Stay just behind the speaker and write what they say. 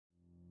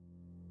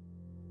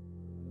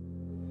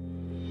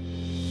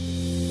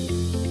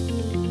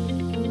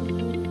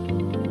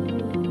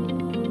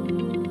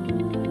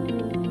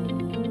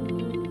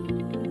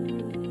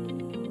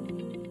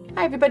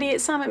Hi everybody,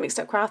 it's Sam at Mixed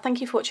Up Craft.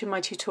 Thank you for watching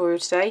my tutorial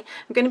today.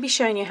 I'm going to be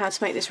showing you how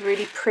to make this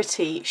really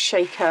pretty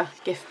shaker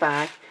gift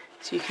bag.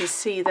 So you can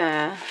see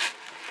there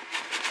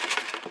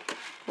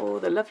all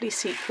the lovely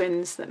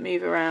sequins that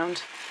move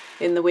around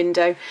in the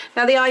window.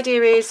 Now the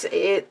idea is,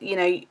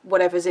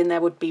 whatever's in there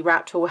would be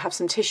wrapped or have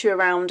some tissue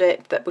around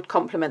it that would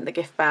complement the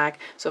gift bag.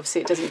 So obviously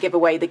it doesn't give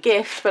away the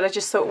gift, but I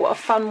just thought what a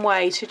fun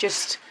way to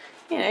just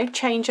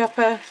change up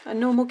a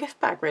normal gift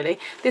bag really.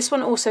 This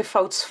one also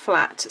folds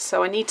flat,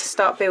 so I need to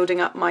start building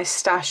up my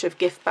stash of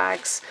gift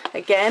bags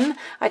again.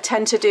 I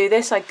tend to do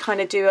this, I kind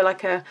of do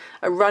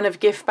a run of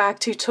gift bag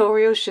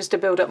tutorials just to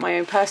build up my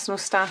own personal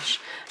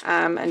stash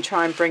and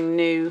try and bring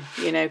new,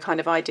 kind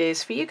of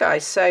ideas for you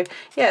guys. So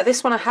yeah,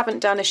 this one I haven't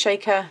done a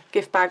shaker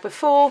gift bag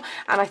before,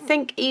 and I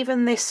think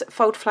even this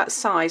fold flat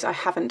size I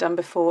haven't done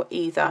before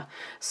either.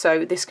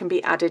 So this can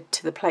be added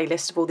to the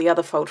playlist of all the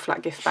other fold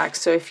flat gift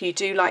bags. So if you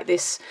do like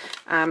this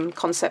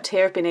concept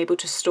here of being able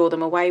to store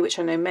them away, which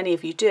I know many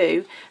of you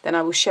do, then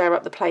I will share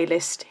up the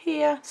playlist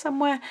here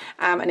somewhere,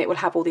 and it will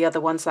have all the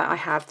other ones that I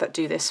have that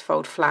do this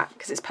fold flat,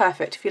 because it's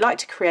perfect if you like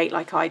to create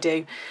like I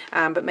do,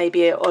 but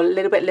maybe a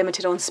little bit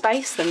limited on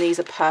space, then these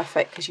are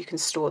perfect because you can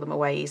store them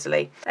away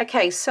easily.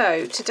 Okay,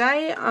 so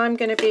today I'm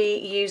going to be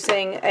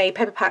using a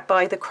paper pack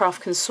by the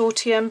Craft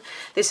Consortium.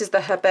 This is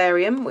the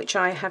Herbarium, which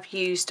I have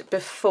used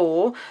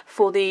before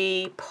for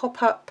the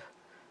pop-up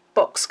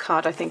box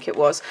card, I think it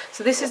was.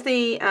 So this is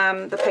the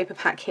paper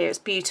pack here. It's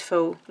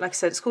beautiful. Like I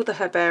said, it's called the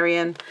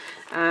Herbarium.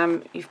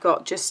 You've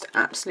got just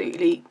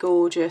absolutely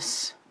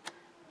gorgeous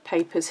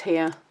papers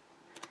here.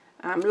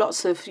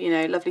 Lots of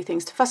lovely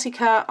things to fussy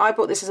cut. I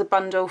bought this as a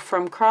bundle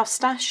from Craft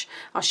Stash.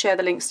 I'll share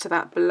the links to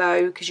that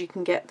below because you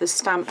can get the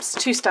stamps,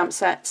 2 stamp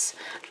sets,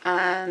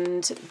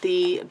 and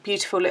the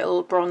beautiful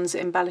little bronze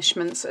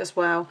embellishments as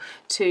well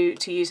to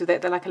use with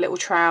it. They're like a little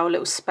trowel, a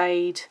little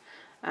spade.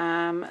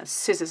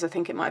 Scissors I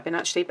think it might have been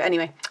actually, but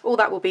anyway, all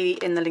that will be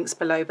in the links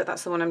below, but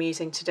that's the one I'm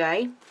using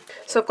today.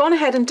 So I've gone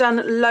ahead and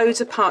done loads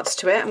of parts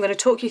to it. I'm going to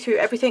talk you through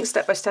everything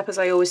step by step as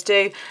I always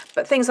do,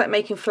 but things like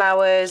making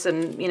flowers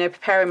and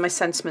preparing my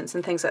sentiments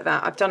and things like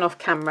that I've done off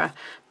camera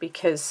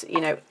because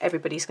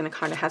everybody's going to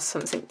kind of have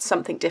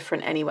something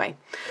different anyway.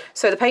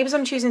 So the papers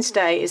I'm choosing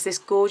today is this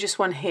gorgeous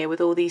one here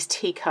with all these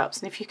teacups,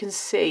 and if you can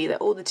see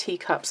that all the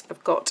teacups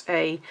have got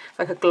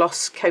like a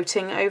gloss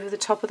coating over the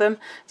top of them.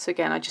 So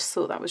again, I just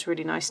thought that was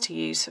really nice to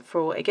use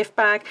for a gift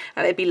bag,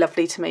 and it'd be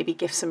lovely to maybe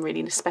gift some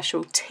really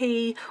special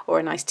tea, or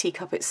a nice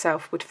teacup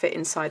itself would fit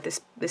inside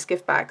this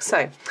gift bag.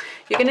 So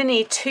you're going to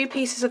need 2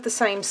 pieces of the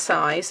same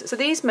size. So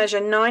these measure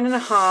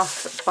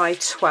 9.5 by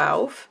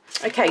 12.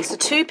 Okay, so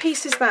 2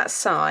 pieces that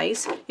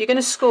size. You're going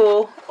to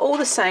score all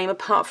the same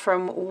apart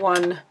from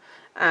one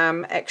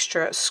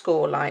extra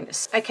score line.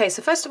 Okay,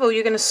 so first of all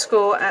you're going to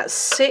score at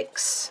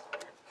 6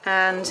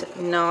 and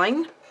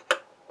 9.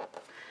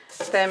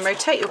 Then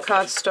rotate your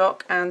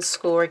cardstock and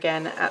score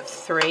again at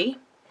 3.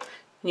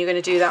 And you're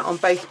going to do that on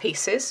both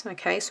pieces.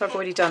 Okay, so I've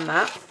already done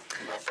that.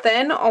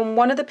 Then on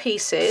one of the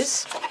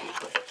pieces,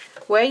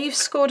 where you've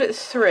scored at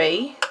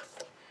 3,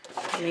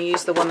 I'm going to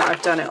use the one that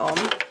I've done it on.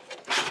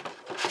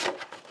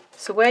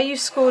 So where you've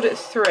scored at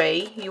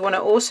 3, you want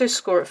to also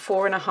score at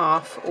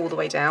 4.5 all the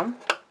way down.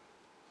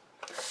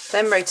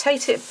 Then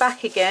rotate it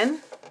back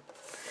again,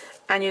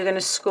 and you're going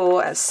to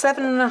score at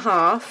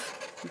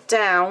 7.5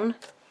 down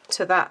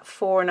to that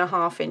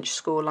 4.5 inch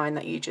score line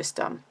that you just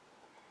done.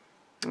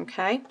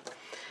 Okay,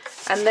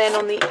 and then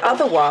on the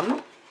other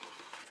one,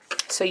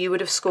 so you would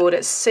have scored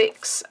at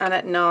 6 and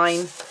at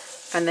 9,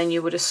 and then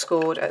you would have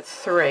scored at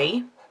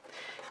 3.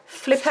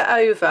 Flip it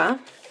over,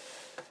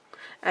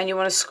 and you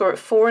want to score at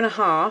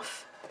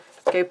 4.5.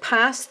 Go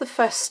past the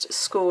first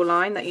score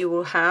line that you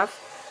will have,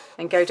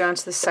 and go down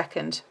to the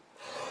second.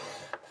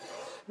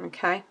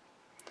 Okay,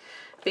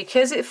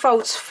 because it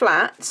folds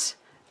flat,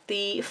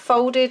 the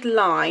folded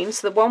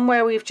lines, the one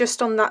where we've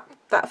just on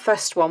that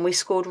first one we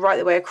scored right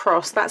the way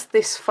across, that's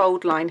this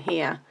fold line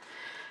here.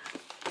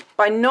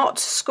 By not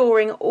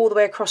scoring all the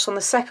way across on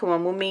the second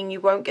one will mean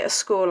you won't get a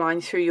score line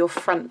through your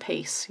front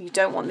piece. You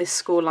don't want this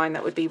score line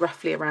that would be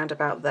roughly around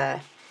about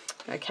there.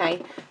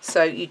 Okay,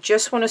 so you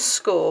just want to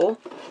score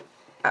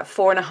at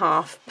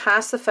 4.5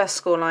 past the first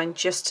score line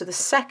just to the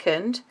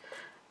second,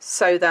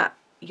 so that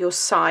your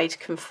side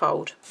can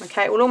fold.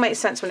 Okay, it will all make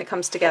sense when it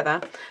comes together.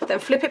 Then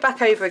flip it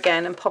back over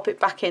again and pop it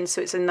back in so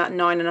it's in that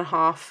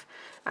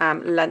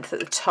 9.5 length at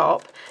the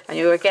top, and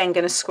you're again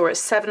going to score at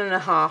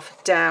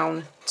 7.5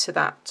 down to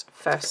that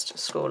first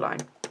score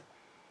line.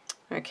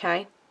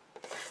 Okay,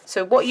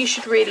 so what you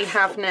should really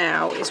have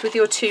now is with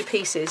your 2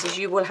 pieces is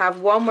you will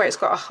have one where it's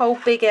got a whole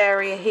big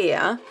area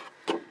here.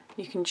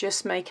 You can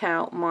just make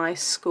out my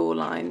score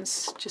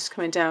lines just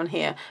coming down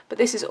here, but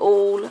this is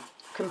all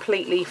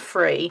completely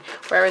free,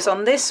 whereas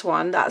on this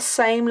one that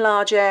same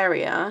large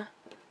area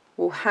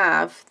will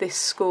have this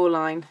score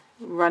line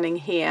running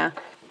here,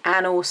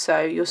 and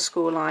also your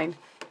score line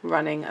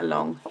running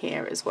along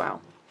here as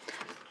well.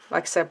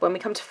 Like I said, when we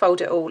come to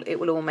fold it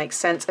will all make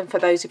sense, and for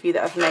those of you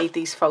that have made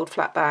these fold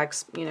flat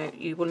bags,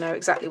 you will know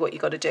exactly what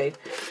you've got to do.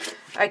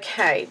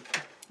 Okay,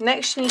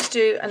 next you need to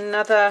do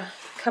another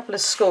couple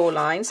of score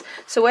lines.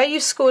 So where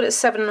you've scored at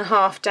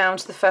 7.5 down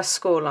to the first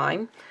score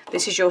line,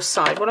 this is your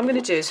side. What I'm going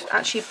to do is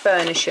actually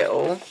burnish it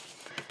all,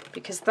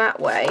 because that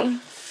way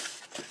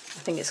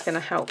I think it's going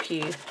to help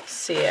you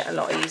see it a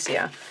lot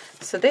easier.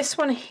 So this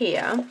one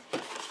here,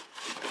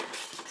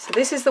 so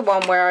this is the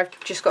one where I've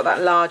just got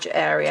that large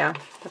area.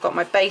 I've got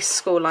my base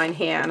score line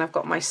here and I've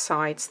got my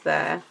sides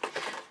there.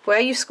 Where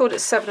you scored at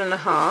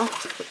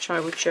 7.5, which I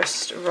would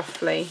just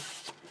roughly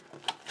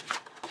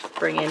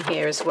bring in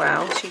here as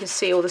well, so you can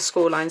see all the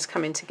score lines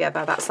coming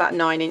together. That's that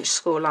 9-inch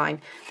score line.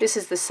 This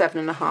is the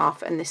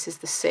 7.5 and this is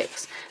the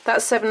 6. That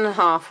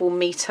 7.5 will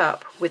meet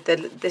up with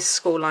this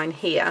score line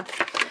here,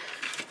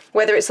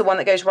 whether it's the one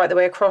that goes right the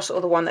way across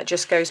or the one that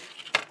just goes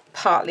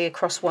partly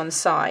across one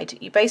side.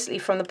 You basically,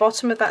 from the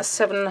bottom of that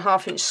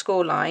 7.5-inch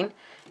score line,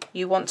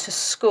 you want to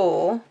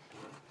score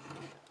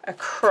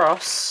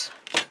across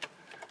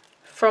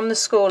from the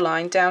score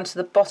line down to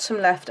the bottom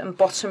left and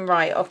bottom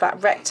right of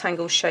that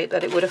rectangle shape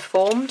that it would have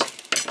formed.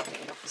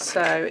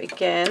 So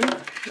again,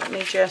 let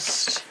me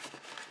just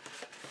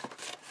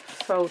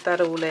fold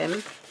that all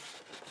in.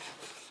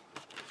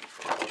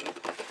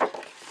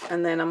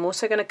 And then I'm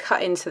also going to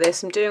cut into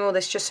this. I'm doing all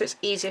this just so it's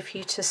easier for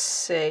you to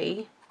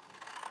see.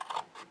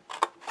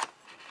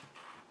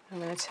 I'm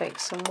going to take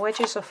some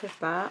wedges off of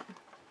that.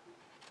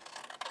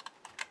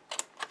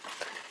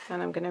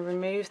 And I'm going to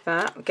remove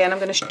that. Again, I'm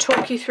going to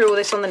talk you through all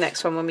this on the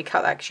next one when we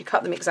cut that, because you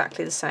cut them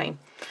exactly the same.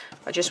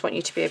 I just want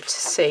you to be able to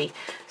see.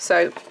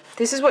 So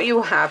this is what you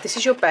will have. This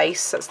is your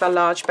base. That's the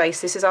large base.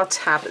 This is our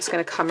tab that's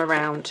going to come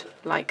around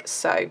like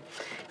so.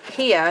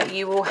 Here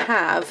you will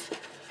have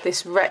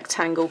this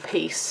rectangle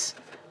piece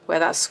where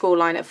that score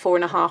line at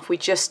 4.5, we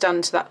just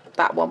done to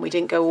that one. We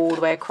didn't go all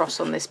the way across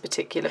on this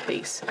particular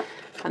piece.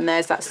 And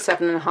there's that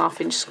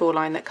 7.5-inch score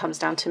line that comes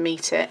down to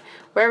meet it.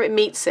 Where it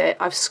meets it,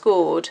 I've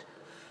scored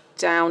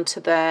down to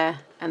there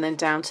and then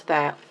down to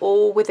there,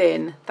 all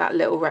within that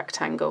little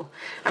rectangle.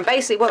 And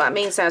basically what that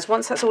means now is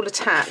once that's all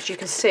attached, you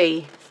can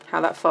see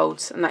how that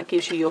folds, and that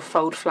gives you your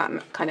fold flat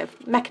kind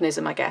of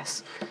mechanism, I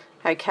guess.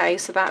 Okay,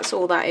 so that's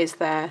all that is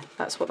there.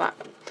 That's what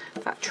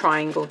that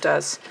triangle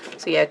does.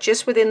 So yeah,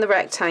 just within the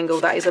rectangle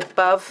that is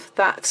above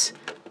that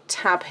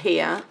tab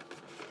here,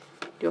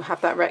 you'll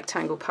have that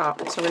rectangle part.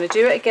 So I'm going to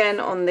do it again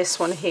on this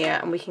one here,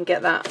 and we can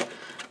get that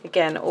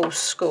again all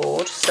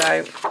scored.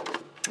 So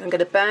I'm going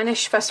to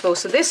burnish first of all.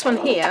 So this one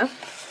here,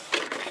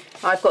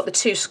 I've got the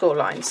 2 score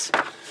lines.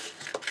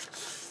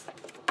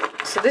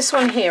 So this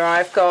one here,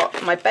 I've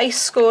got my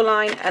base score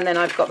line, and then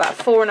I've got that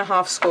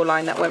 4.5 score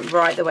line that went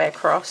right the way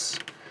across.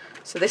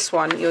 So this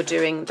one, you're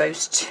doing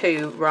those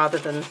 2 rather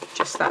than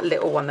just that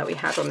little one that we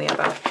had on the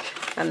other.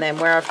 And then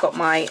where I've got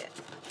my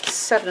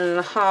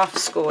 7.5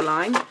 score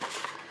line,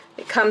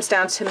 it comes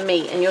down to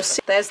meet, and you'll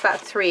see there's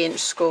that 3-inch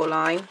score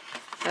line,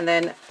 and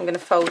then I'm going to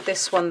fold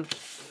this one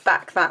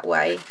back that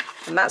way,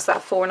 and that's that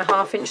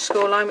 4.5-inch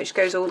score line which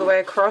goes all the way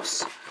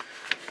across.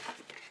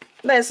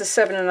 There's the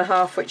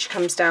 7.5 which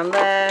comes down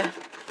there.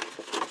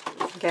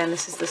 Again,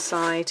 this is the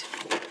side.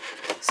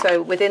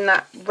 So within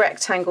that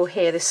rectangle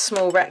here, this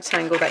small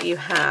rectangle that you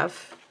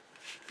have,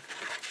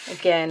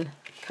 again,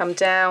 come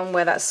down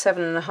where that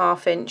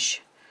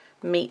 7.5-inch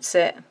meets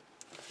it,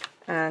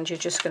 and you're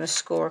just going to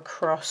score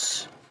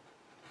across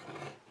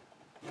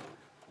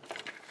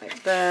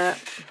like that.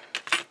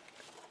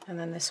 And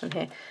then this one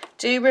here.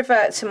 Do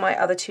revert to my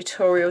other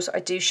tutorials. I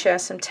do share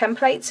some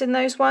templates in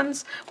those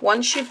ones.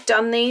 Once you've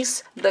done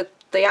these, the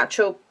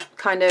actual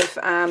kind of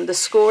the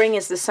scoring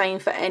is the same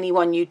for any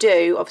one you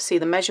do. Obviously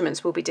the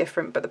measurements will be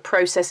different, but the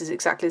process is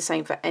exactly the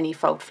same for any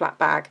fold flat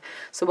bag.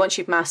 So once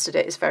you've mastered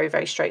it, it's very,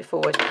 very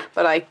straightforward.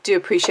 But I do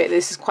appreciate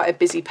this is quite a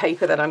busy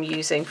paper that I'm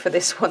using for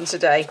this one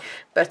today.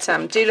 But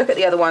do look at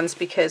the other ones,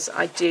 because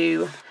I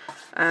do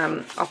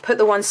I'll put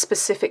the one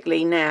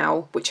specifically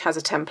now which has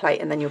a template,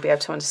 and then you'll be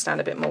able to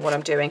understand a bit more what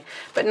I'm doing.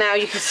 But now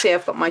you can see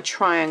I've got my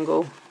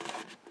triangle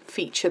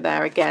feature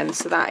there again.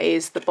 So that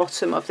is the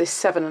bottom of this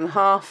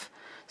 7.5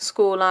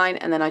 score line,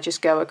 and then I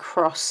just go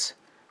across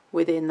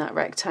within that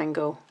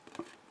rectangle.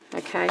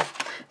 Okay,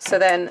 so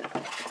then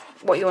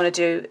what you want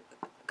to do,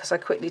 because I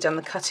quickly done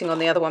the cutting on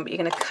the other one, but you're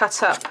going to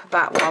cut up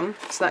that one.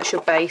 So that's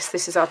your base.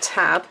 This is our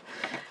tab.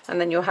 And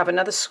then you'll have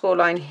another score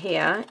line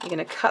here. You're going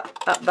to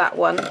cut up that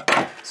one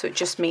so it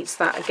just meets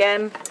that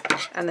again,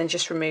 and then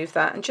just remove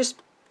that and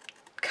just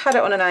cut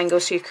it on an angle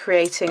so you're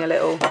creating a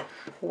little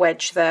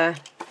wedge there.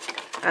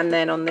 And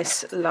then on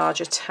this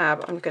larger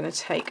tab, I'm going to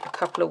take a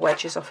couple of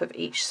wedges off of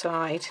each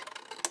side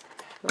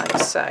like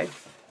so.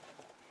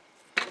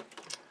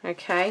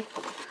 Okay,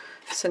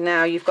 so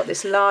now you've got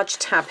this large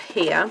tab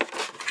here.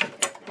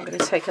 I'm going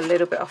to take a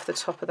little bit off the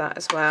top of that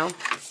as well.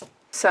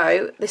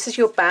 So this is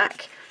your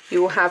back.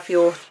 You will have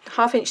your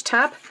 1/2-inch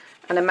tab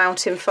and a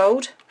mounting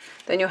fold.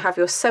 Then you'll have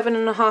your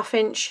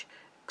 7.5-inch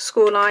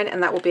score line,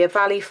 and that will be a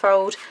valley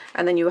fold.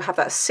 And then you will have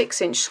that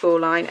 6-inch score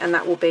line, and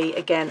that will be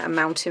again a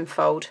mounting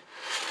fold.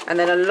 And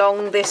then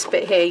along this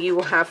bit here, you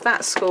will have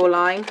that score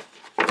line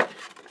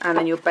and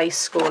then your base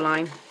score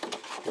line.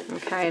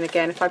 Okay, and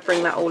again, if I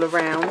bring that all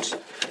around,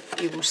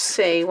 you will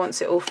see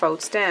once it all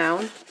folds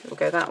down, it will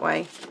go that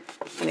way.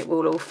 and it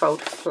will all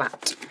fold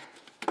flat.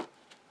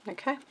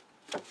 Okay.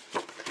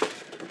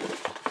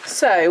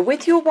 So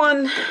with your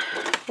one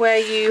where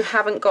you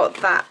haven't got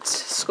that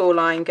score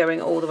line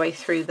going all the way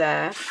through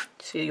there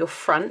to your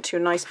front,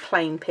 your nice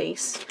plain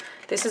piece,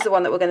 this is the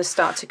one that we're going to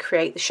start to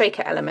create the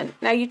shaker element.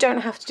 Now you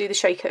don't have to do the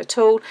shaker at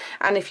all,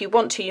 and if you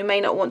want to, you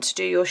may not want to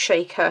do your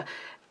shaker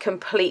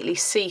completely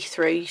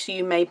see-through, so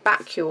you may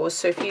back yours.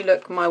 So if you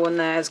look, my one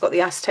there has got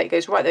the acetate,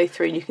 goes right the way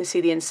through and you can see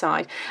the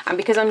inside, and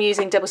because I'm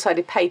using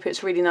double-sided paper,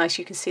 it's really nice.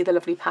 You can see the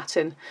lovely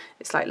pattern.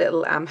 It's like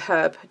little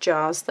herb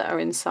jars that are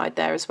inside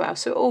there as well,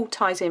 so it all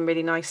ties in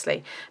really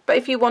nicely. But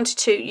if you wanted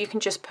to, you can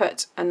just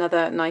put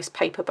another nice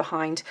paper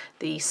behind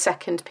the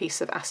second piece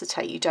of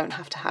acetate. You don't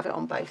have to have it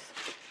on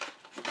both.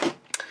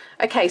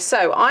 Okay,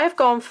 so I've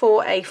gone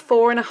for a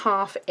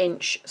 4.5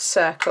 inch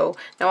circle.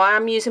 Now I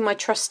am using my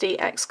trusty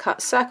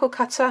X-Cut circle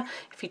cutter.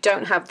 If you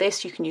don't have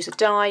this, you can use a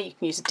die, you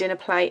can use a dinner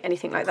plate,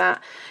 anything like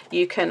that.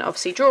 You can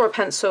obviously draw a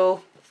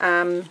pencil,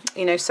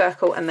 you know,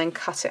 circle and then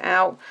cut it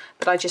out.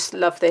 But I just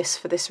love this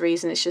for this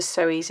reason. It's just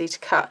so easy to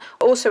cut.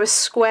 Also, a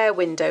square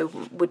window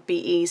would be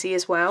easy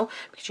as well,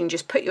 because you can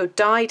just put your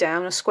die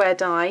down, a square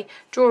die,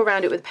 draw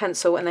around it with a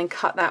pencil and then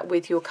cut that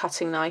with your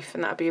cutting knife,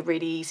 and that would be a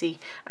really easy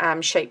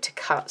shape to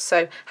cut.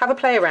 So have a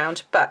play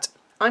around, but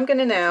I'm going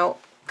to now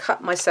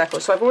cut my circle.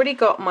 So I've already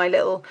got my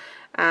little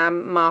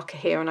marker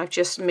here, and I've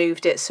just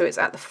moved it so it's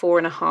at the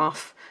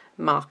 4.5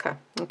 marker.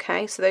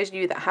 Okay, so those of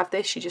you that have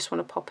this, you just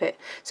want to pop it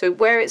so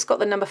where it's got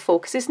the number 4,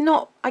 because it's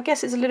not, I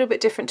guess it's a little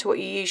bit different to what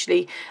you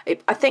usually,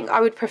 I think I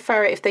would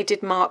prefer it if they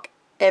did mark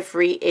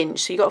every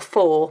inch. So you got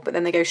 4 but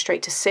then they go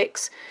straight to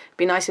 6. It'd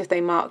be nice if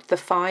they marked the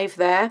 5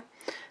 there,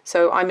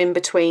 so I'm in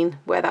between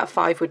where that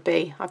 5 would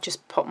be. I've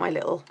just popped my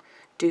little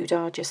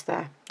doodah just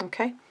there.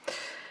 Okay,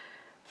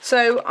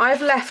 so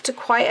I've left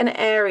quite an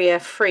area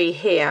free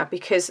here,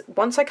 because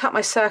once I cut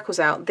my circles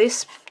out,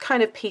 this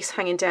kind of piece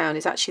hanging down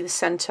is actually the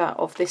centre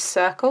of this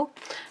circle,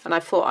 and I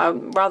thought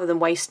rather than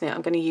wasting it,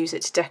 I'm going to use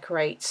it to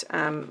decorate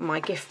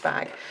my gift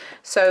bag.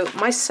 So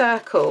my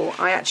circle,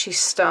 I actually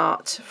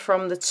start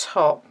from the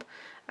top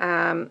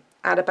at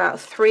about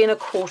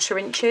 3.25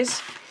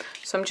 inches.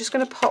 So I'm just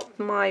going to pop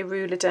my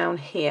ruler down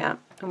here,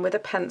 and with a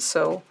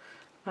pencil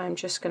I'm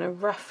just going to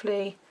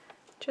roughly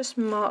just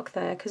mark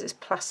there, because it's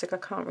plastic I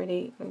can't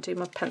really do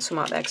my pencil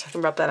mark there because I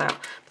can rub that out.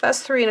 But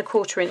that's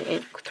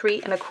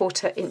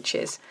 3.25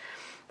 inches.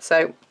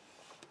 So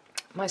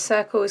my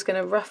circle is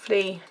going to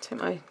roughly, take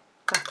my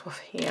back off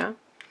here,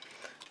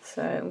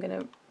 so I'm going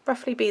to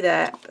roughly be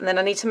there, and then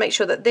I need to make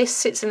sure that this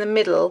sits in the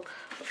middle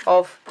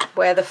of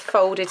where the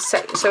folded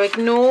section, so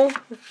ignore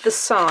the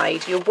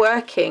side, you're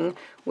working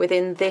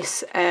within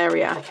this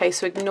area. Okay,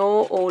 so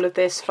ignore all of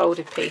this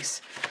folded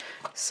piece.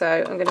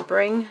 So I'm going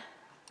to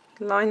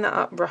line that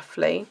up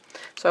roughly,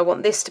 so I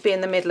want this to be in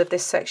the middle of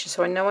this section,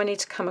 so I know I need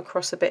to come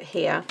across a bit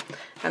here,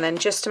 and then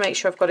just to make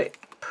sure I've got it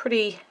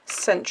pretty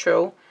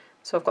central,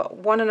 so I've got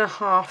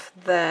 1.5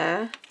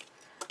 there,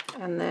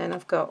 and then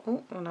I've got,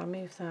 oh, when I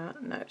move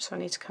that, no, so I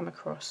need to come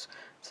across.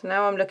 So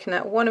now I'm looking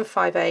at 1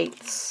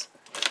 5/8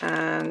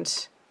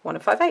 and 1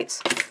 5/8.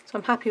 So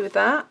I'm happy with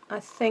that.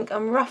 I think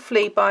I'm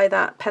roughly by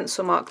that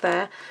pencil mark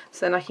there,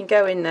 so then I can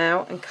go in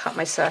now and cut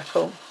my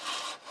circle.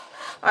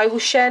 I will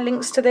share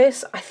links to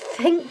this. I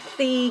think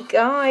the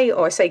guy,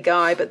 or I say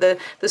guy, but the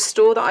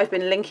store that I've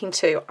been linking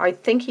to, I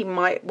think he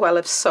might well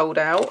have sold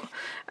out.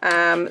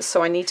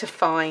 So I need to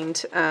find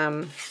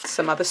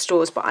some other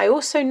stores. But I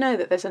also know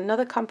that there's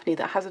another company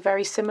that has a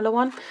very similar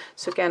one.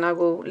 So again, I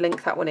will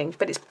link that one in.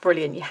 But it's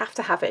brilliant. You have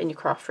to have it in your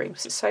craft room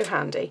because it's so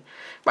handy.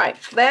 Right,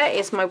 there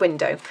is my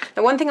window.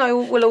 Now, one thing I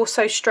will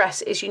also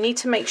stress is you need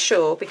to make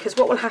sure, because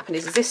what will happen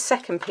is this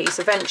second piece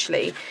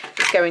eventually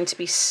is going to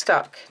be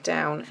stuck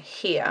down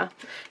here.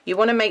 You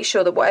want to make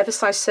sure that whatever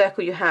size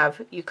circle you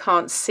have, you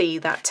can't see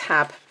that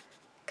tab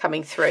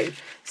coming through.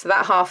 So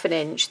that 1/2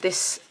 inch,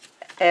 this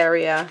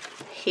area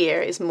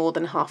here is more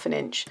than 1/2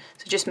 inch.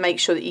 So just make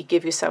sure that you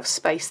give yourself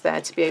space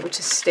there to be able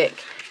to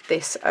stick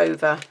this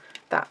over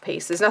that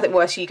piece. There's nothing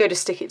worse, you go to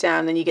stick it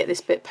down, then you get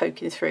this bit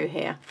poking through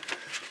here.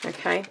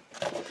 Okay,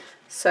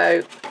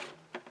 so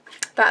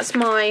that's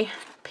my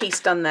piece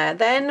done there.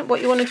 Then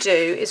what you want to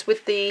do is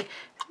with the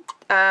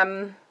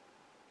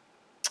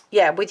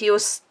with your,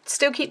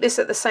 still keep this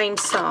at the same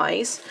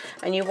size,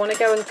 and you want to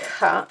go and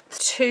cut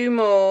 2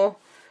 more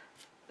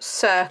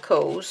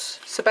circles.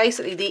 So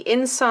basically the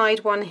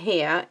inside one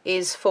here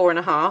is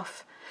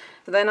 4.5,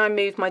 then I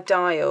move my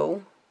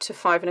dial to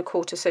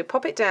 5.25, so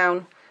pop it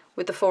down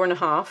with the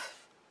 4.5,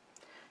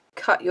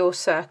 cut your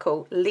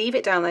circle, leave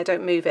it down there,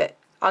 don't move it,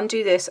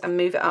 undo this and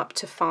move it up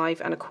to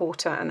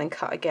 5.25 and then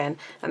cut again,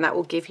 and that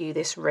will give you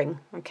this ring.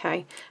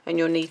 Okay, and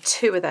you'll need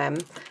 2 of them,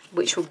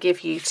 which will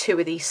give you 2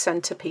 of these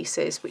center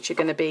pieces, which are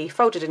going to be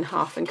folded in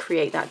half and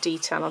create that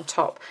detail on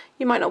top.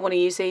 You might not want to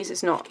use these,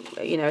 it's not,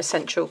 you know,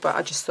 essential, but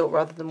I just thought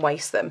rather than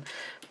waste them.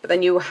 But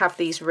then you will have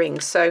these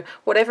rings. So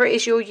whatever it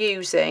is you're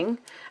using,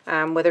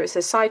 whether it's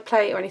a side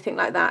plate or anything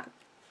like that,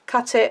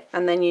 cut it,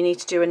 and then you need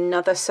to do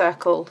another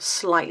circle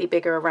slightly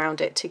bigger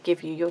around it to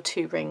give you your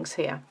 2 rings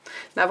here.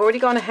 Now I've already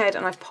gone ahead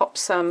and I've popped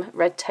some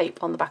red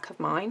tape on the back of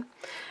mine,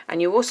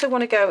 and you also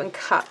want to go and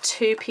cut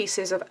 2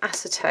 pieces of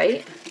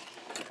acetate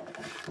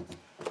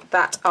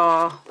that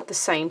are the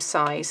same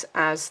size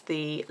as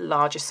the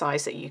larger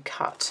size that you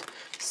cut.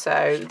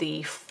 So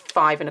the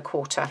 5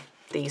 1/4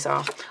 these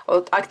are.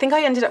 Well, I think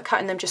I ended up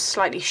cutting them just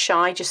slightly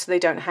shy, just so they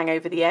don't hang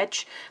over the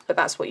edge, but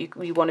that's what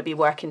you want to be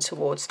working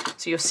towards.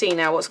 So you'll see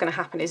now what's going to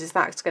happen is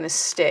that's going to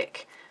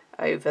stick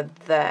over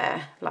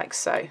there like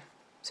so.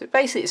 So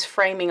basically it's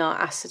framing our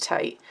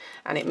acetate,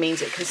 and it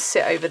means it can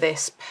sit over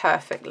this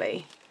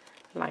perfectly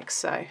like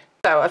so.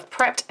 So I've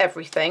prepped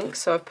everything,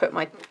 so I've put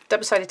my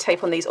double-sided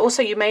tape on these.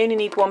 Also, you may only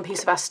need 1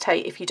 piece of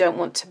acetate if you don't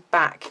want to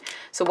back.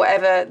 So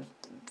whatever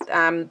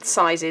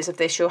sizes of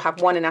this, you'll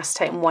have 1 in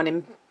acetate and 1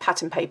 in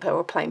pattern paper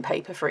or plain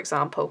paper, for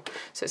example.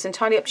 So it's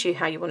entirely up to you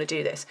how you want to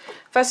do this.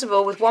 First of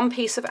all, with 1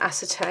 piece of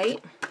acetate,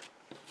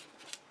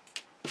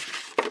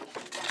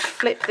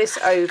 flip this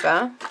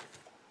over.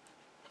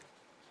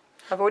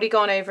 I've already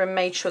gone over and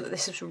made sure that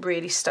this is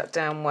really stuck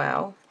down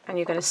well, and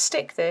you're going to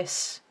stick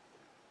this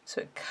so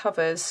it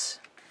covers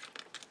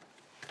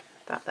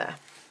that there.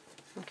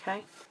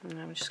 Okay, and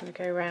I'm just going to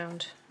go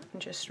around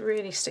and just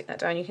really stick that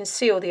down. You can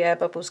see all the air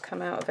bubbles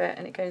come out of it,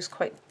 and it goes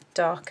quite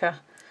darker,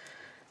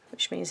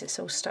 which means it's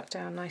all stuck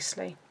down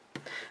nicely.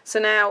 So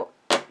now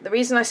the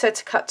reason I said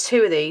to cut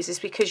 2 of these is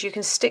because you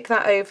can stick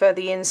that over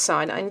the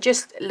inside and it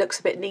just looks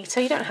a bit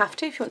neater. You don't have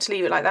to. If you want to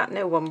leave it like that,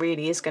 no one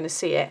really is going to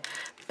see it,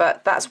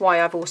 but that's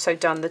why I've also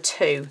done the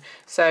 2.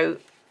 So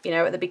you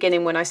know, at the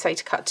beginning when I say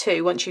to cut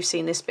 2, once you've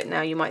seen this bit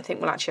now, you might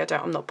think, well actually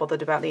I'm not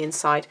bothered about the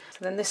inside.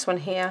 So then this one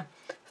here,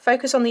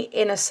 focus on the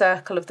inner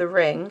circle of the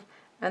ring,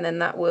 and then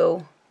that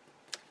will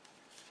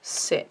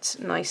sit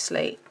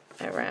nicely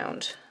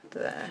around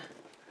there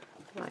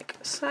like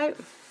so.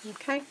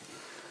 Okay,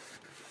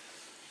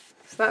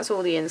 so that's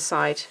all the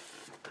inside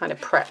kind of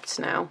prepped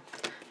now.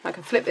 I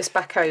can flip this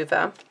back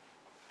over,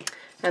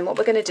 and what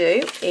we're going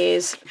to do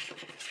is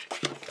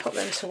pop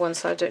them to one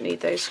side. I don't need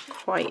those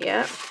quite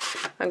yet.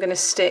 I'm going to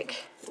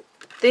stick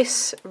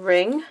this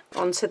ring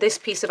onto this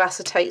piece of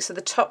acetate, so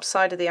the top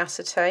side of the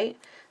acetate.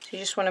 So you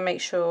just want to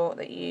make sure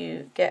that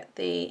you get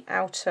the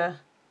outer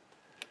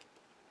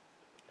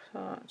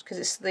part,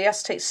 because the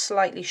acetate's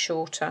slightly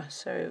shorter.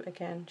 So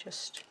again,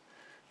 just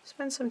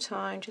spend some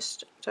time,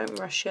 just don't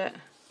rush it,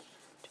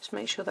 just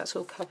make sure that's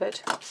all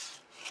covered.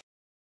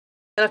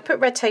 And I've put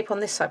red tape on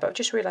this side, but I've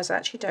just realised I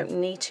actually don't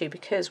need to,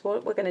 because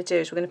what we're going to do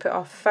is we're going to put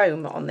our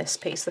foam on this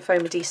piece, the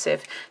foam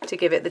adhesive, to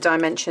give it the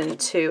dimension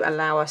to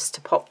allow us to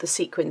pop the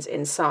sequins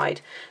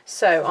inside.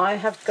 So I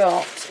have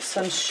got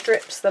some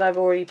strips that I've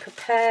already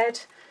prepared.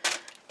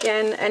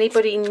 Again,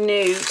 anybody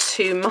new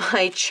to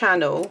my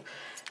channel,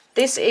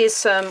 this is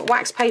some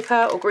wax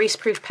paper or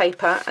greaseproof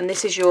paper, and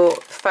this is your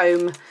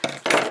foam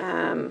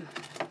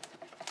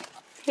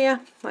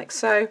here, like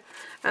so.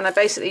 And I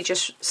basically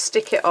just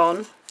stick it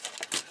on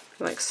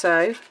like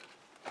so,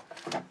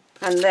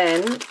 and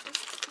then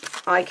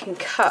I can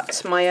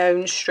cut my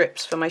own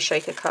strips for my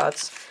shaker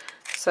cards.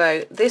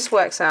 So this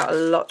works out a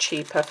lot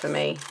cheaper for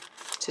me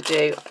to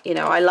do. You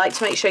know, I like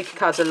to make shaker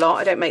cards a lot.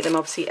 I don't make them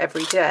obviously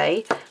every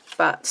day,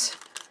 but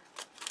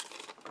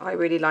I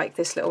really like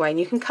this little way. And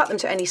you can cut them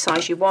to any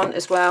size you want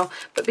as well,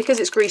 but because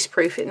it's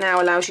greaseproof, it now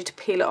allows you to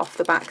peel it off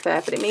the back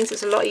there, but it means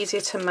it's a lot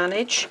easier to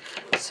manage.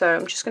 So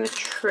I'm just going to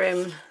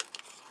trim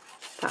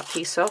that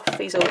piece off.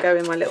 These all go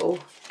in my little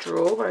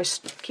drawer where I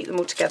keep them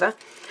all together.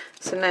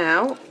 So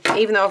now,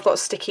 even though I've got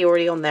sticky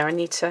already on there, I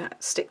need to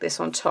stick this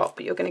on top,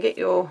 but you're going to get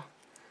your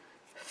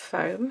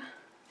foam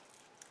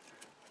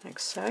like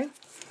so,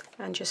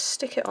 and just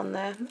stick it on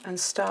there and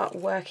start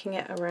working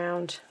it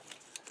around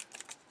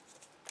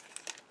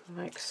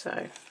like so.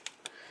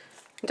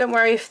 And don't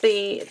worry if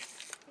the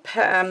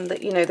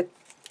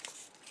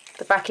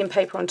backing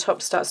paper on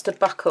top starts to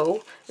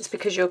buckle. It's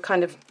because you're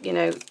kind of, you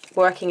know,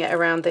 working it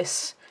around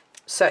this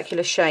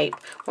circular shape.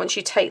 Once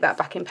you take that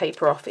backing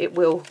paper off, it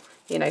will,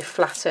 you know,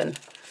 flatten.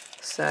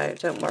 So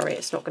don't worry,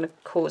 it's not going to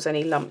cause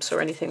any lumps or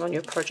anything on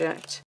your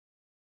project.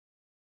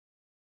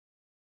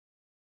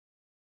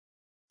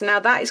 Now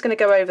that is going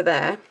to go over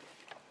there,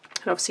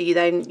 and obviously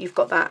then you've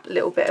got that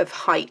little bit of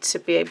height to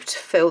be able to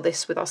fill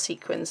this with our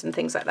sequins and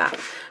things like that,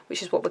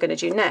 which is what we're going to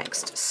do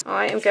next. So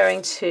I am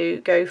going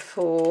to go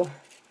for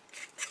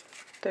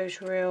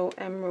those real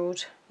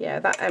emerald, yeah,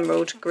 that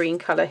emerald green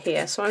colour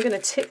here. So I'm going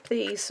to tip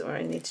these, or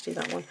I need to do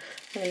that one,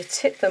 I'm going to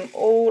tip them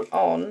all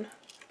on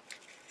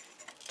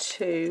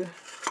to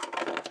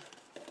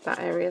that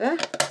area there.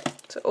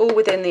 So all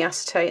within the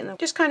acetate, and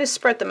just kind of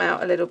spread them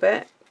out a little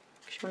bit,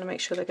 because you want to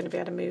make sure they're going to be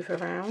able to move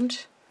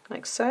around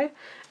like so.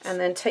 And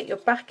then take your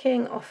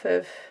backing off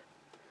of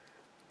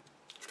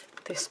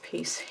this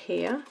piece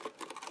here,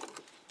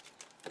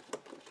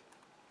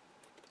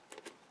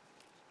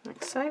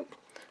 like so.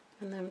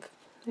 And then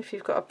if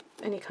you've got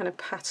any kind of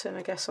pattern,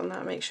 I guess, on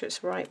that, make sure it's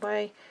the right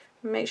way.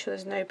 Make sure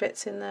there's no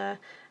bits in there,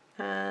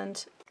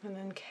 and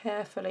then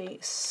carefully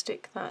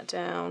stick that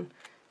down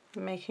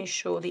making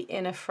sure the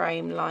inner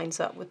frame lines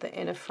up with the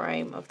inner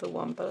frame of the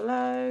one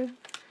below,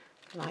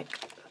 like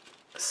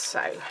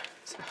so.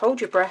 So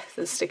hold your breath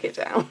and stick it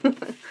down.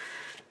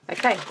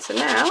 Okay, so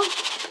now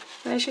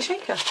there's your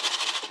shaker.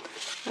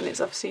 And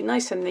it's obviously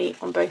nice and neat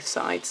on both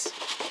sides.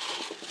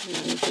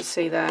 And you can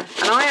see there.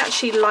 And I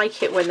actually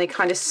like it when they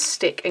kind of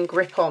stick and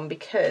grip on,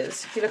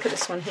 because if you look at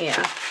this one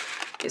here,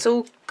 it's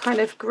all kind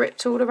of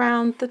gripped all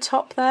around the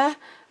top there.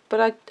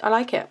 But I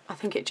like it. I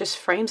think it just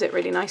frames it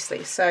really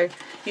nicely. So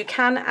you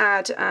can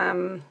add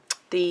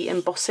the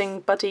embossing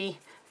buddy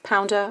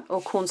powder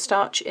or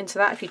cornstarch into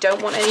that if you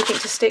don't want anything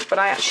to stick, but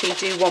I actually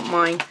do want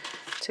mine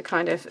to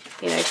kind of,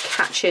 you know,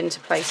 catch into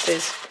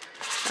places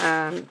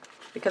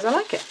because I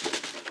like it.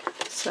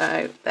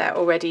 So there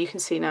already you can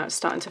see now it's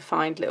starting to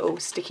find little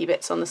sticky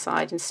bits on the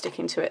side and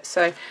sticking to it.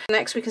 So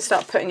next we can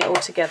start putting it all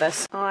together.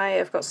 So I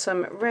have got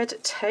some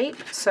red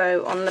tape.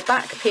 So on the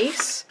back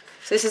piece,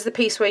 so this is the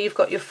piece where you've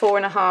got your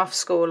 4.5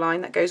 score line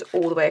that goes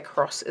all the way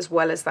across, as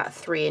well as that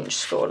 3-inch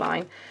score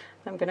line.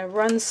 I'm going to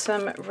run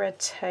some red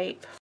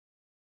tape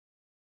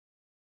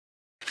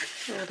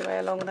all the way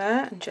along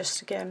there, and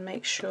just again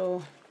make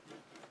sure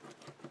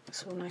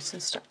it's all nice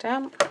and stuck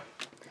down.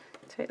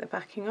 Take the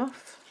backing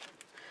off.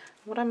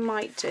 What I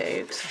might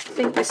do, because I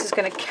think this is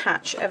going to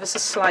catch ever so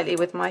slightly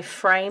with my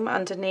frame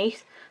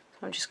underneath,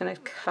 so I'm just going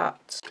to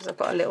cut, because I've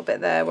got a little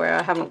bit there where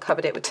I haven't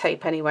covered it with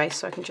tape anyway,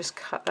 so I can just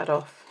cut that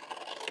off.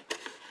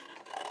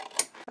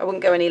 I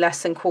wouldn't go any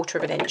less than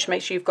 1/4 inch.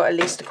 Make sure you've got at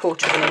least a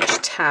 1/4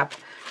 inch tab.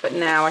 But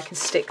now I can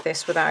stick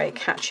this without it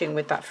catching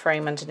with that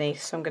frame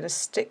underneath. So I'm going to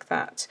stick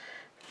that.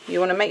 You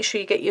want to make sure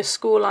you get your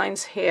score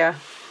lines here.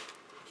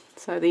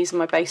 So these are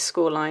my base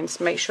score lines.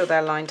 Make sure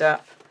they're lined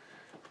up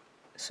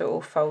so it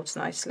all folds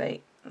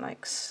nicely,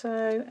 like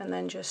so. And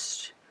then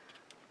just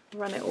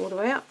run it all the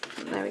way up.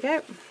 And there we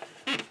go.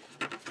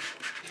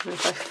 And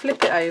if I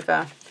flip it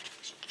over,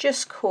 it's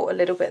just caught a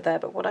little bit there.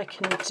 But what I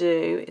can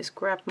do is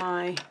grab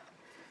my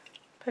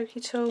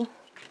pokey tool.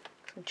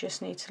 I just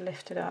need to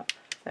lift it up.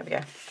 There we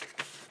go.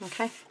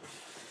 Okay.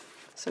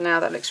 So now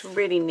that looks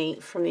really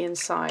neat from the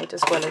inside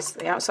as well as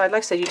the outside. Like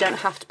I said, you don't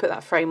have to put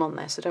that frame on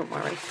there, so don't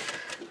worry.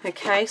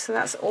 Okay, so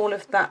that's all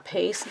of that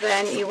piece.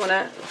 Then you want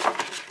to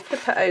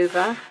flip it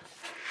over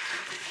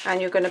and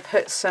you're going to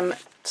put some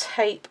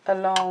tape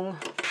along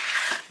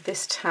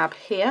this tab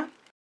here.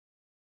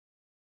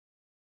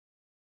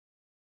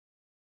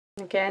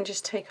 Again,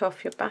 just take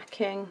off your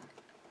backing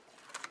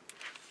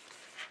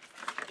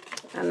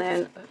and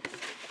then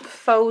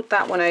fold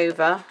that one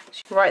over,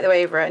 right the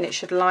way over it, and it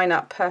should line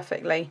up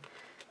perfectly.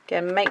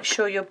 Again, make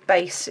sure your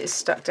base is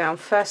stuck down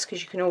first,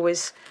 because you can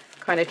always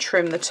kind of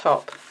trim the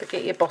top, but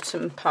get your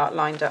bottom part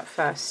lined up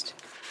first.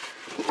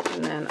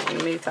 And then I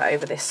can move that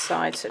over this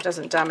side so it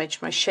doesn't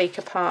damage my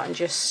shaker part, and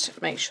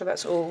just make sure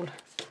that's all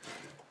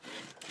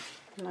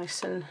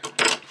nice and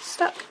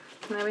stuck.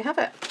 And there we have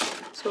it.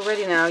 So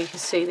already now you can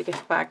see the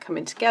gift bag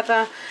coming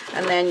together,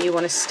 and then you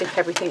want to stick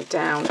everything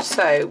down.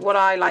 So what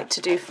I like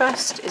to do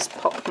first is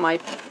pop my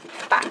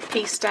back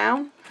piece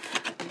down,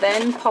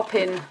 then pop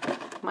in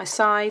my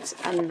sides,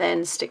 and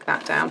then stick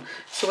that down.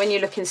 So when you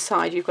look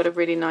inside, you've got a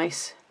really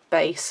nice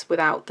base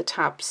without the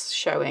tabs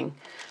showing.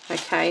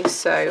 Okay,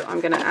 so I'm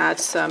going to add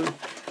some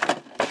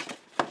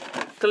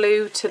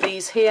glue to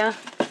these here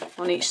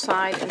on each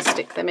side and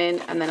stick them in,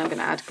 and then I'm going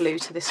to add glue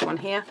to this one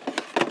here.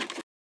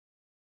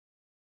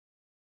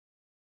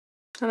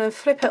 And then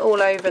flip it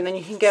all over, and then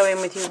you can go in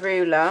with your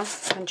ruler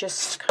and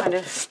just kind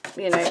of,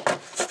 you know,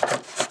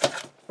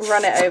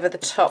 run it over the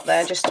top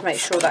there just to make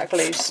sure that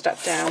glue's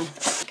stuck down.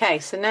 Okay,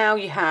 so now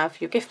you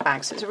have your gift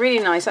bag. So it's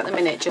really nice at the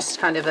minute, just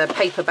kind of a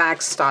paper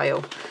bag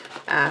style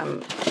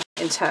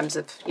in terms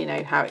of, you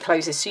know, how it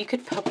closes. So you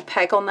could put a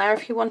peg on there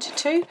if you wanted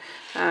to. You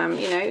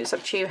know, it's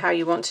up to you how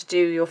you want to do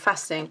your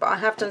fastening, but I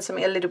have done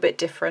something a little bit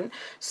different.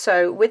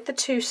 So with the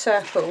 2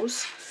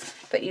 circles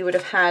that you would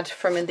have had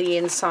from the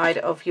inside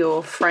of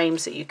your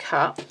frames that you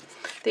cut,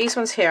 these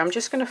ones here, I'm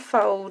just going to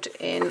fold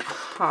in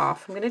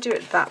half. I'm going to do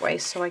it that way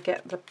so I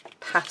get the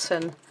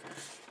pattern.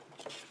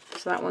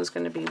 So that one's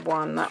going to be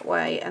one that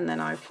way, and then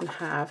I can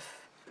have,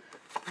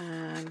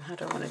 how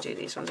do I want to do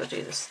these ones? I'll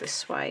do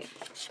this way.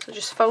 So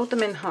just fold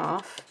them in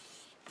half,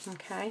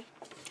 okay,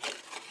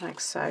 like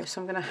so.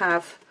 So I'm going to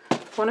have,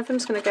 one of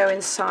them's going to go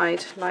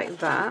inside like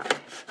that,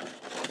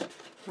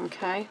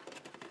 okay,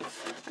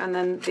 and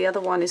then the other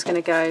one is going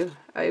to go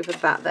over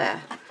that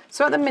there.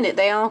 So at the minute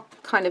they are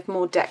kind of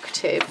more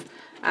decorative,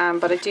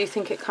 but I do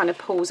think it kind of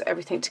pulls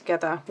everything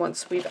together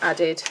once we've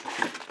added,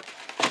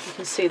 you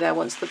can see there,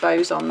 once the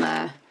bow's on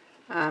there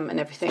and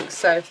everything.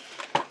 So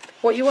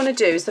what you want to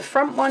do is the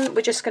front one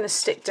we're just going to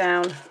stick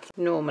down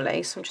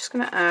normally, so I'm just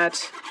going to add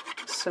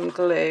some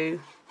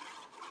glue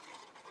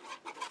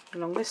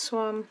along this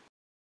one,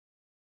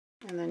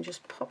 and then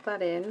just pop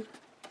that in,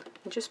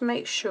 and just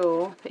make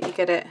sure that you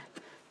get it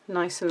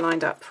nice and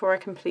lined up before I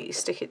completely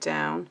stick it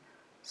down.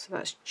 So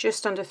that's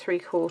just under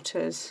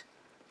 3/4,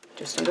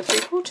 just under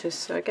 3/4.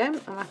 So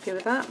again, I'm happy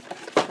with that,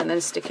 and then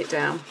stick it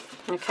down.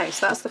 Okay,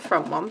 so that's the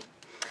front one,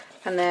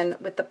 and then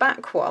with the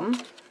back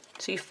one,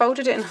 So you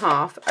folded it in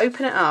half,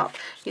 open it up.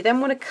 You then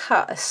want to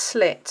cut a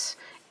slit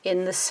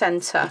in the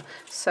center.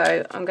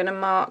 So I'm going to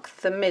mark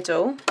the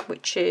middle,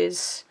 which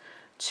is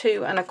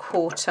 2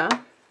 1/4.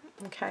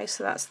 Okay,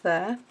 so that's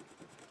there.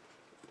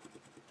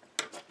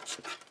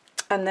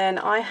 And then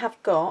I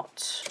have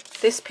got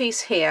this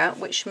piece here,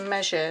 which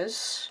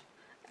measures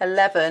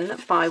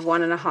 11 by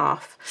 1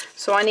 1/2.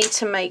 So I need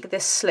to make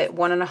this slit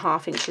 1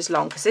 1/2 inches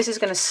long, because this is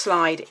going to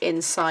slide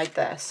inside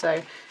there.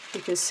 So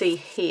you can see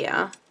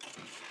here,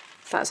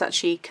 that's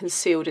actually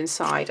concealed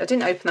inside. I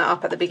didn't open that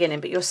up at the beginning,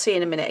 but you'll see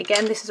in a minute.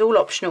 Again, this is all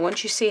optional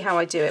once you see how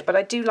I do it, but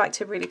I do like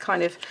to really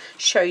kind of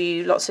show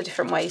you lots of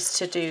different ways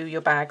to do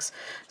your bags.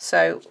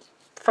 So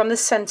from the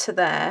center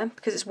there,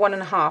 because it's 1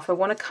 1/2, I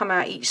want to come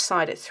out each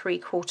side at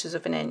 3/4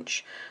 of an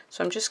inch.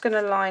 So I'm just going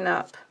to line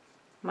up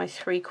my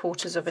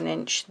 3/4 of an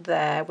inch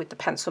there with the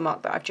pencil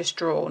mark that I've just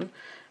drawn,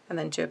 and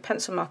then do a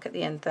pencil mark at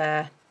the end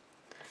there,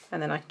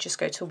 and then I just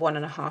go to 1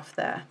 1/2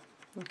 there.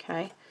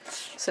 Okay,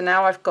 so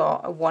now I've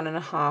got a 1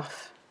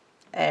 1/2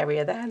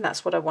 area there, and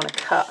that's what I want to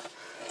cut.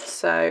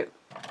 So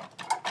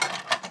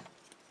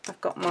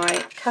I've got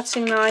my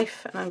cutting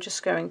knife, and I'm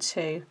just going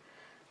to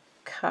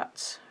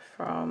cut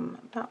from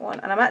that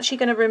one, and I'm actually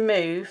going to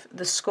remove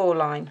the score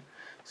line.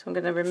 So I'm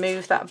going to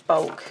remove that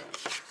bulk.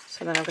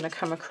 So then I'm going to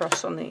come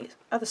across on the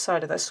other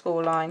side of that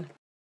score line,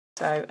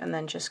 so, and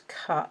then just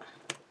cut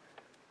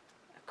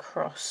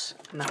across,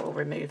 and that will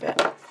remove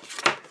it.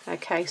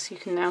 Okay, so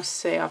you can now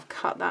see I've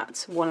cut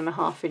that 1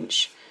 1/2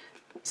 inch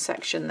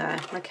section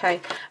there.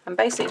 Okay, and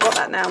basically what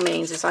that now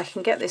means is I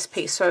can get this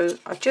piece. So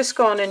I've just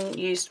gone and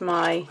used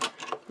my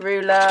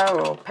ruler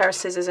or pair of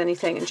scissors,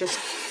 anything, and just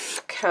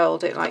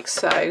curled it like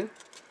so.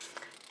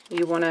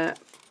 You want to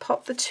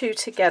pop the two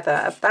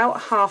together about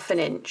 1/2 an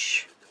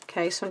inch.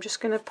 Okay, so I'm just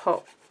going to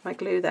pop my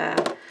glue there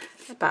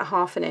about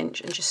 1/2 an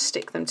inch and just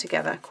stick them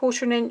together.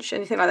 1/4 an inch,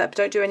 anything like that, but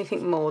don't do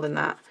anything more than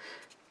that,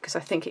 because I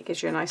think it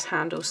gives you a nice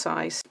handle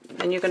size.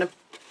 And you're going to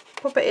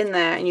pop it in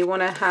there, and you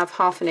want to have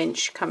 1/2 an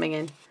inch coming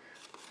in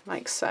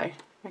like so.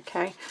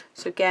 Okay,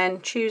 so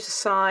again, choose a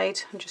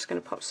side. I'm just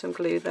going to pop some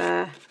glue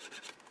there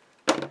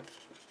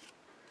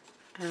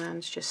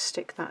and just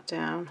stick that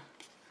down.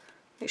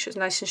 Make sure it's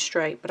nice and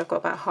straight, but I've got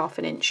about 1/2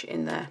 an inch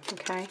in there.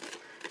 Okay,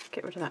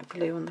 get rid of that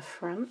glue on the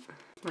front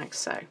like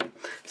so.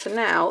 So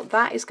now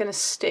that is going to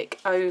stick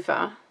over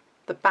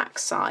the back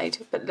side,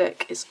 but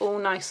look, it's all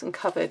nice and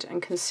covered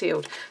and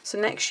concealed. So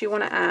next you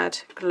want to add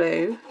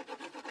glue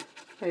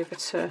over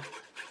to,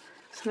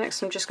 so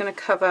next I'm just going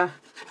to cover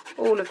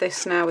all of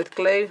this now with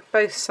glue,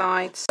 both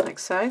sides like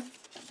so,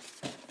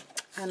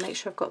 and make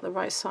sure I've got the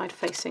right side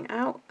facing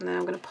out, and then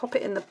I'm going to pop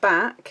it in the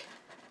back.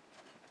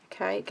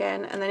 Okay,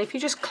 again, and then if you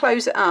just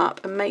close it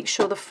up and make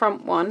sure the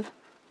front one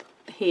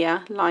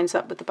here lines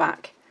up with the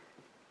back,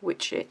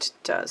 which it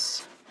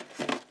does.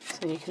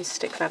 So you can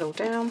stick that all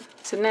down.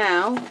 So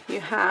now you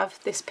have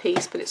this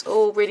piece, but it's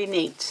all really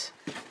neat.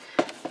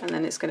 And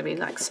then it's going to be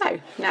like so.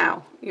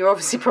 Now, you're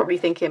obviously probably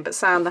thinking, but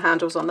Sam, the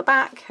handle's on the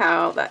back,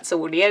 how that's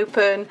already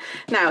open.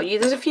 Now,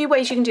 there's a few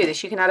ways you can do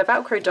this. You can add a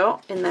Velcro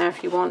dot in there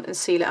if you want and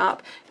seal it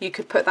up. You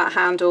could put that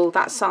handle,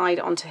 that side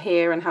onto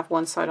here and have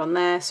one side on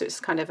there. So it's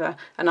kind of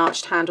an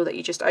arched handle that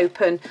you just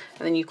open,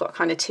 and then you've got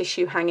kind of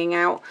tissue hanging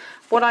out.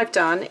 What I've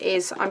done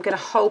is I'm going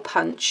to hole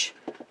punch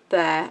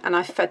there, and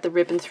I've fed the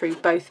ribbon through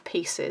both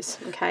pieces.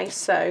 Okay,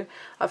 so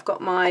I've got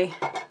my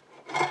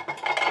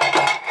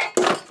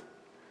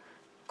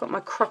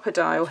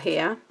crocodile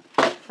here,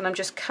 and I'm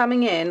just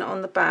coming in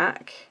on the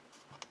back,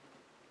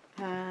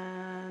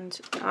 and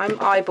I'm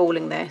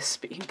eyeballing this,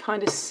 but you can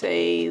kind of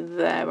see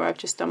there where I've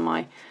just done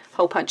my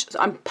hole punch. So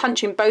I'm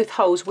punching both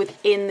holes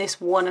within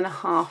this 1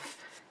 1/2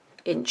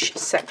 inch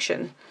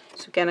section.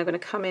 So again, I'm going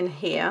to come in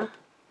here,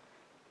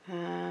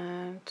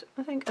 and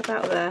I think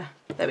about there.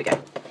 There we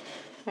go.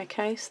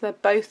 Okay, so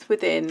they're both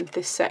within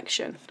this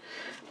section,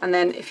 and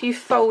then if you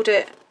fold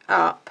it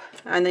up,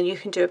 and then you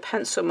can do a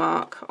pencil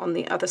mark on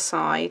the other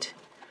side,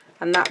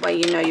 and that way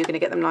you know you're going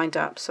to get them lined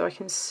up. So I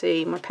can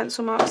see my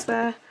pencil marks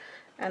there,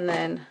 and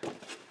then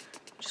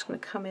I'm just going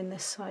to come in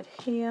this side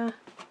here.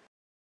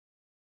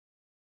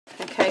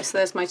 Okay, so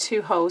there's my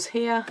 2 holes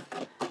here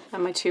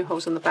and my 2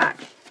 holes on the back.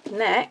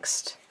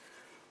 Next,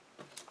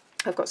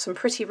 I've got some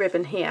pretty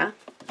ribbon here,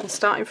 and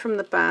starting from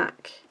the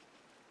back,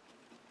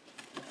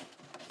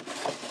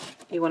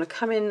 you want to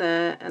come in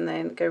there and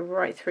then go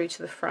right through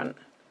to the front.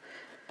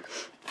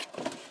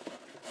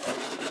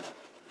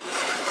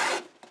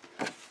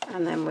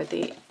 And then with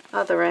the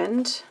other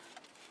end,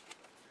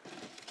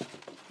 I'm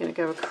going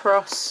to go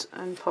across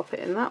and pop it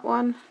in that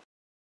one,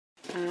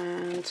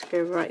 and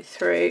go right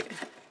through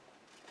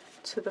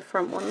to the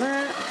front one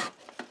there,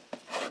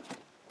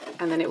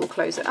 and then it will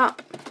close it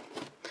up.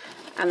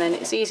 And then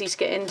it's easy to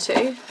get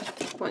into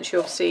once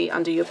you're obviously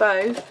under your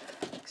bow,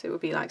 because it will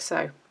be like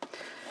so.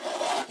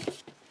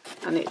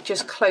 And it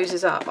just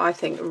closes up, I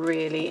think,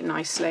 really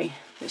nicely.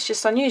 It's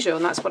just unusual,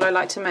 and that's what I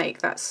like to make.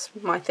 That's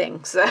my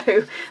thing. So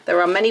there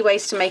are many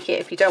ways to make it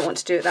if you don't want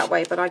to do it that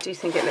way, but I do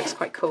think it looks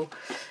quite cool.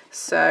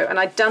 So, and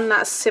I've done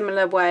that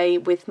similar way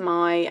with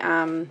my,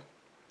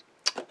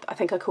 I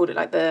think I called it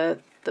like the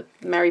the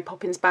Mary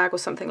Poppins bag or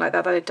something like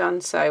that I'd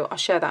done. So I'll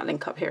share that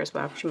link up here as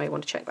well, because you may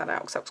want to check that out,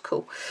 because that was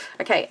cool.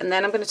 Okay, and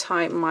then I'm going to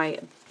tie my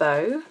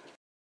bow.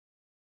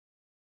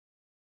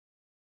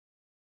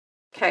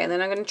 Okay, and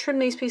then I'm going to trim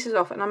these pieces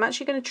off, and I'm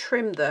actually going to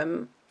trim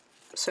them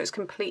so it's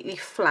completely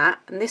flat,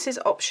 and this is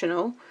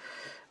optional,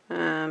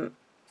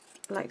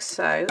 like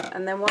so.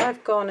 And then what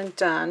I've gone and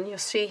done, you'll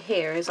see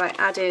here, is I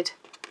added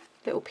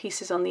little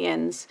pieces on the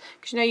ends,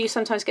 because you know you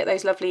sometimes get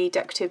those lovely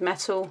decorative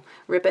metal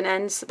ribbon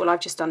ends. Well, I've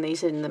just done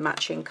these in the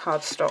matching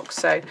cardstock,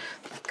 so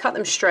cut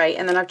them straight,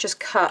 and then I've just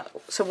cut,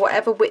 so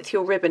whatever width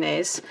your ribbon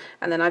is,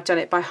 and then I've done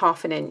it by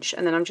 1/2 inch,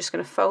 and then I'm just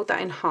going to fold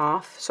that in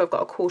half, so I've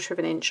got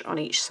 1/4 inch on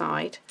each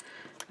side,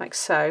 like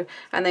so.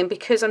 And then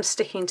because I'm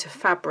sticking to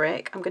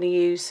fabric, I'm going to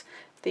use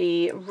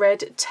the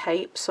red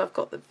tape, so I've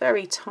got the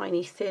very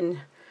tiny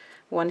thin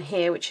one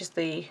here, which is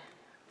the,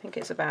 I think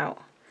it's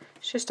about,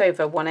 it's just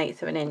over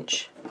 1/8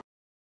 inch.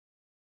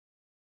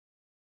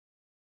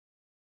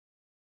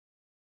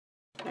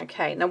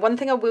 Okay, now one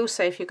thing I will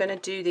say if you're going to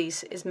do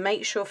these is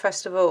make sure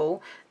first of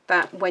all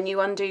that when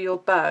you undo your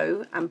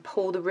bow and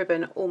pull the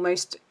ribbon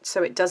almost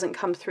so it doesn't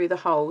come through the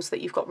holes,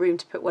 that you've got room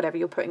to put whatever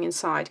you're putting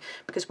inside,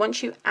 because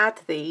once you add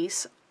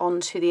these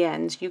onto the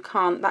ends, you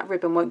can't, that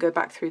ribbon won't go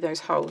back through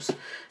those holes.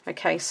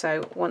 Okay,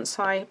 so once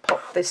I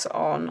pop this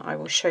on, I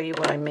will show you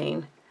what I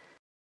mean.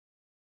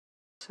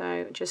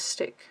 So just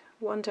stick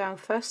one down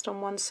first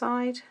on one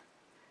side,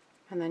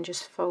 and then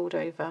just fold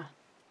over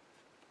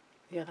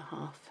the other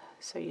half.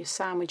 So you're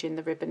sandwiching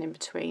the ribbon in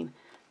between.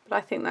 But I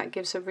think that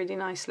gives a really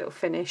nice little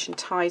finish and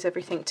ties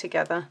everything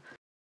together.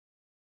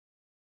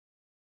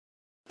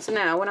 So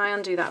now when I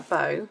undo that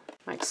bow,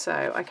 like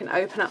so, I can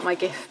open up my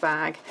gift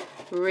bag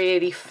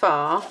really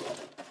far,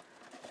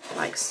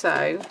 like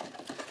so,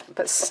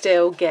 but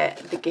still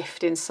get the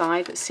gift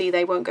inside. But see,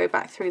 they won't go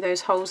back through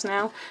those holes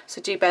now. So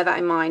do bear that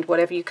in mind.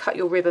 Whatever you cut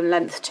your ribbon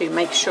length to,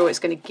 make sure it's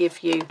going to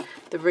give you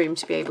the room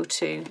to be able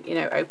to, you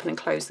know, open and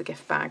close the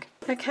gift bag.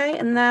 Okay,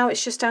 and now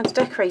it's just down to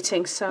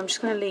decorating. So I'm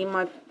just going to leave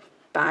my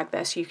bag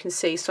there so you can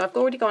see. So I've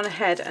already gone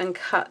ahead and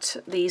cut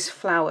these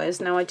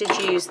flowers. Now I did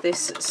use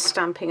this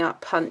Stampin'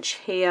 Up punch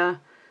here.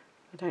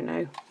 I don't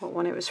know what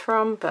one it was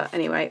from, but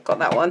anyway, got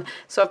that one.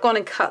 So I've gone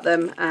and cut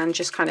them and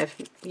just kind of,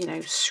 you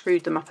know,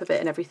 screwed them up a bit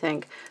and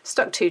everything.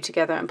 Stuck 2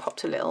 together and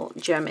popped a little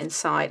gem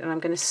inside, and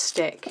I'm going to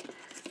stick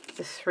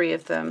the 3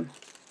 of them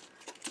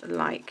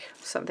like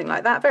something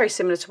like that, very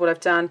similar to what I've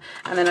done.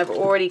 And then I've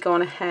already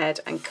gone ahead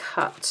and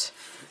cut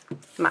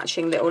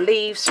matching little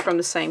leaves from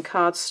the same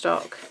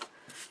cardstock,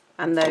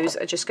 and those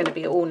are just going to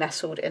be all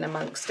nestled in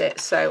amongst it,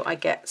 so I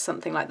get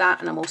something like that.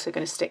 And I'm also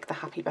going to stick the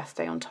happy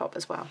birthday on top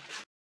as well.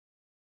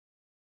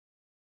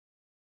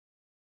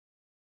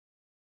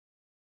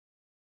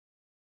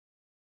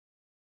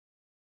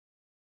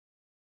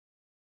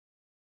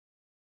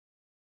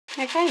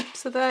 Okay,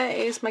 so there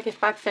is my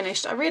gift bag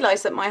finished. I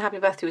realised that my happy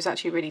birthday was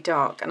actually really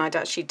dark, and I'd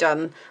actually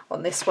done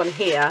on this one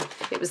here,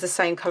 it was the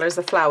same colour as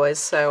the flowers,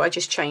 so I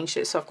just changed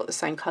it, so I've got the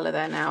same colour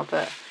there now,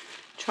 but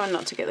trying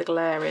not to get the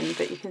glare in,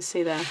 but you can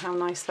see there how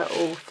nice that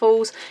all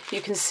falls.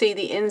 You can see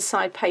the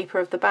inside paper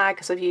of the bag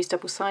because I've used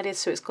double-sided,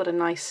 so it's got a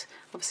nice,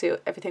 obviously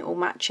everything all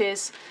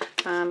matches.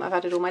 I've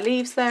added all my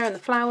leaves there and the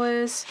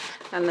flowers,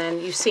 and then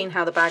you've seen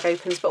how the bag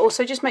opens, but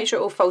also just make sure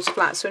it all folds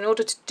flat. So in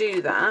order to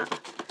do that,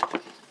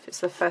 it's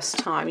the first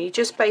time, you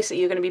just basically,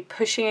 you're going to be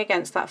pushing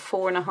against that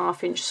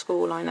 4.5 inch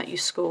score line that you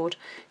scored.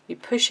 You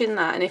push in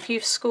that, and if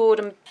you've scored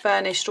and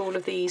burnished all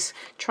of these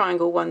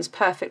triangle ones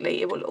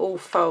perfectly, it will all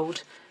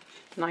fold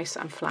nice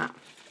and flat.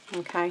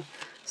 Okay,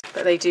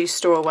 but they do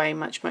store away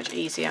much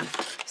easier.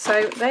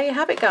 So there you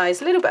have it,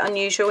 guys. A little bit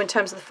unusual in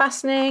terms of the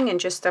fastening and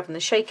just having the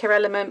shaker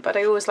element, but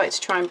I always like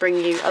to try and bring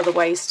you other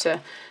ways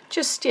to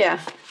just, yeah,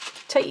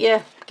 take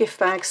your gift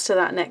bags to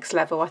that next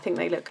level. I think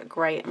they look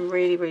great. I'm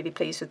really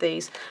pleased with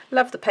these.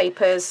 Love the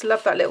papers,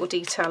 love that little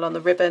detail on the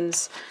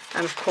ribbons,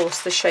 and of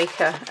course the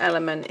shaker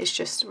element is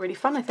just really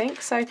fun, I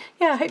think. So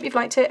yeah, I hope you've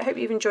liked it. I hope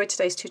you've enjoyed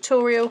today's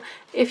tutorial.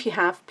 If you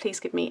have, please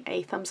give me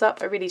a thumbs up.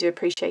 I really do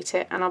appreciate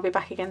it, and I'll be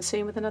back again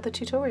soon with another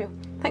tutorial.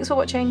 Thanks for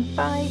watching.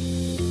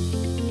 Bye.